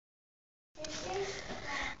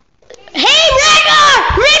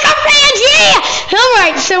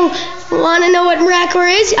Alright, so want to know what Mrackor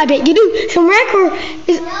is? I bet you do. So Mrackor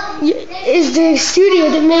is the studio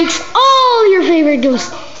that makes all your favorite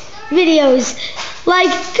ghost videos. Like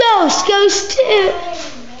Ghost 2,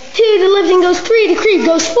 the lifting, Ghost 3, the creep,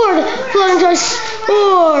 Ghost 4, the floating to a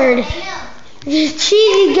sword.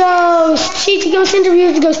 Cheesy Ghost interview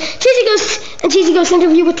with the ghost. Cheesy Ghost and Cheesy Ghost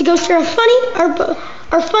interview with the ghost are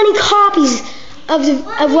funny copies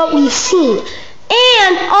of what we've seen.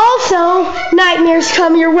 And also, Nightmares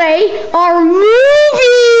Come Your Way, our movie.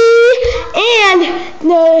 And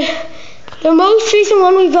the most recent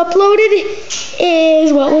one we've uploaded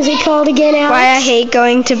is, what was it called again, Alex? Why I Hate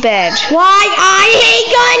Going to Bed. Why I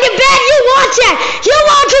Hate Going to Bed. You watch that. You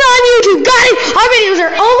watch it on YouTube. Got it? Our videos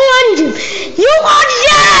are only on YouTube. You watch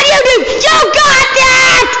that on YouTube. You got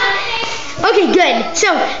that. Okay, good.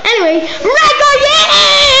 So, anyway, Mrackor,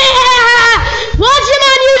 yeah! Watch them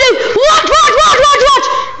on YouTube. Watch.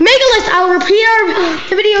 Make a list. I'll repeat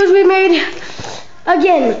the videos we made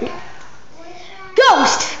again.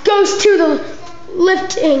 Ghost 2, the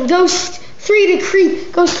lifting, Ghost 3, the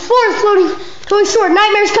creep, Ghost 4, floating sword,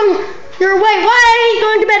 Nightmares Come Your Way, Why I Hate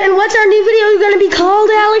Going to Bed, and what's our new video going to be called,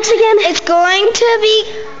 Alex, again? It's going to be,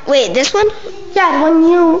 wait, this one? Yeah, the one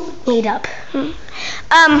you made up.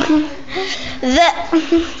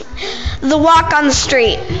 The Walk on the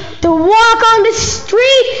Street. The Walk on the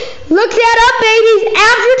Street. Look that up, babies.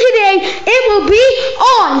 After today, it will be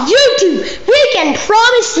on YouTube. We can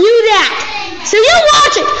promise you that. So you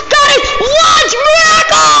watch it. Got it? Watch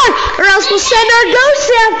Mrackor! Or else we'll send our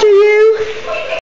ghosts after you.